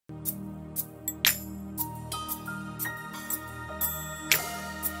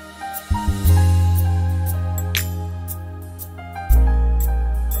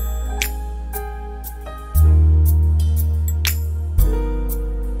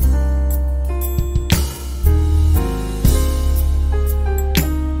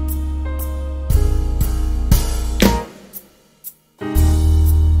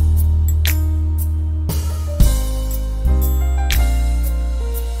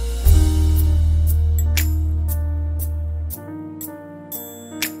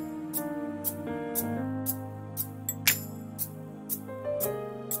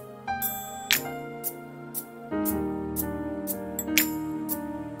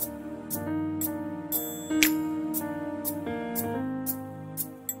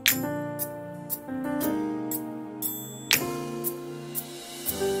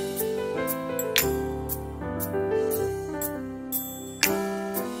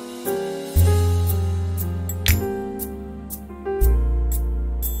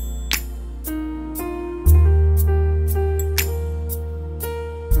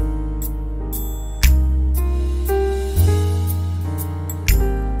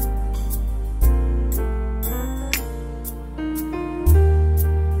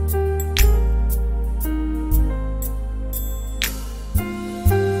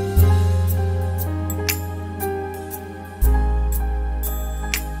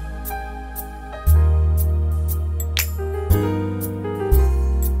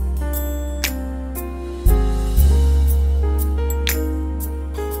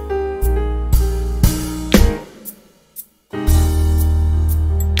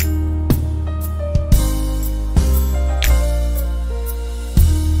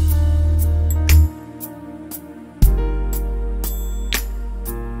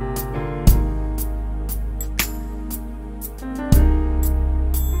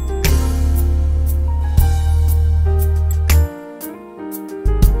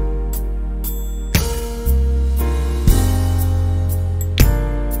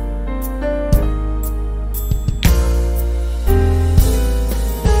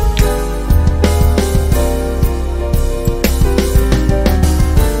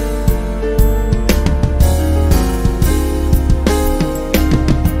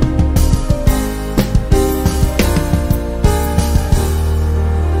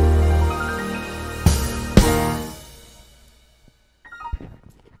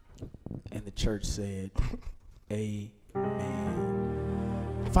church said, amen.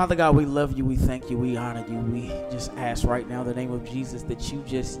 Father God, we love you, we thank you, we honor you. We just ask right now in the name of Jesus that you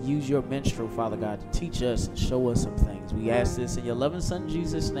just use your minstrel, Father God, to teach us and show us some things. We ask this in your loving son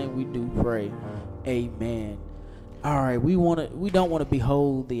Jesus' name we do pray. Amen. All right, we don't want to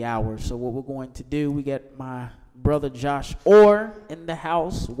behold the hour, so what we're going to do, we got my brother Josh Orr in the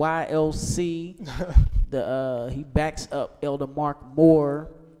house, YLC. He backs up Elder Mark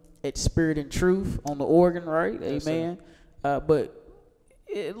Moore at Spirit and Truth on the organ, right? Yes, amen. But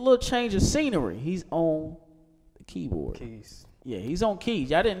a little change of scenery. He's on the keyboard. Keys. Yeah, he's on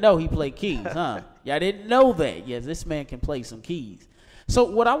keys. Y'all didn't know he played keys, huh? Y'all didn't know that. Yes, this man can play some keys. So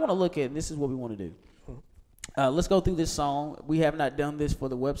what I want to look at, and this is what we want to do. Let's go through this song. We have not done this for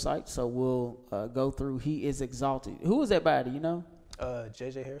the website, so we'll go through He Is Exalted. Who was that by, do you know?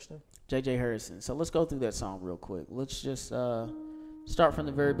 J.J. Harrison. J.J. Harrison. So let's go through that song real quick. Let's just start from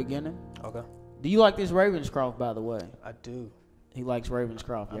the very beginning. Okay. Do you like this Ravenscroft, by the way? I do. He likes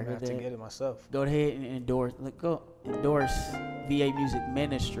Ravenscroft. I'm going to have to get it myself. Go ahead and endorse VA Music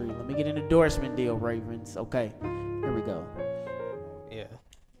Ministry. Let me get an endorsement deal, Ravens. Okay, here we go. Yeah.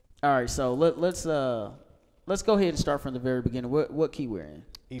 All right, so let's go ahead and start from the very beginning. What key we're in?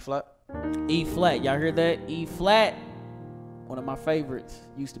 E flat. E flat. Y'all hear that? E flat. One of my favorites.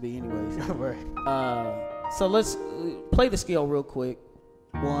 Used to be, anyways. Right. So let's play the scale real quick.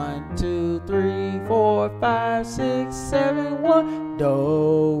 1, 2, 3, 4, 5, 6, 7, 1.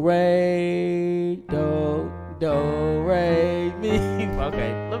 Do, re, mi.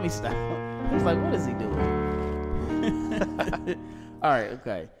 Okay, let me stop. I was like, what is he doing? All right,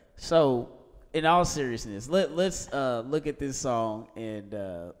 okay. So, in all seriousness, let's look at this song and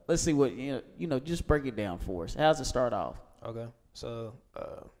let's see what just break it down for us. How's it start off? Okay. So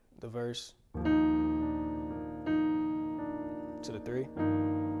the verse to the 3,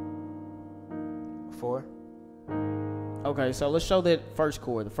 4. Okay, so let's show that first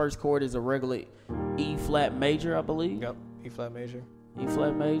chord. The first chord is a regular E flat major, I believe. Yep. E flat major. E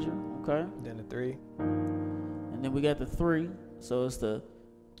flat major. Okay. Then the 3. And then we got the 3. So it's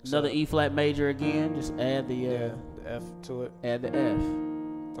another E flat major again. Just add the F to it. Add the F.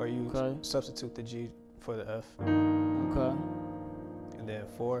 Or you substitute the G for the F. Okay. And then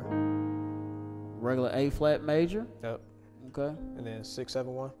 4. Regular A flat major. Yep. Okay. And then 6,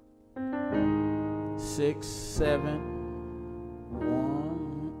 7, 1. 6, 7,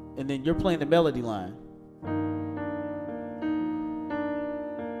 1. And then you're playing the melody line.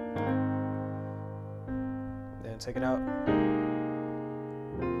 Then take it out.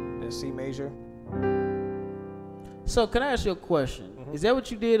 Then C major. So can I ask you a question? Mm-hmm. Is that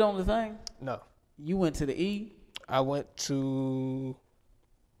what you did on the thing? No. You went to the E? I went to,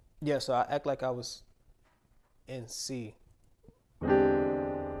 so I act like I was in C.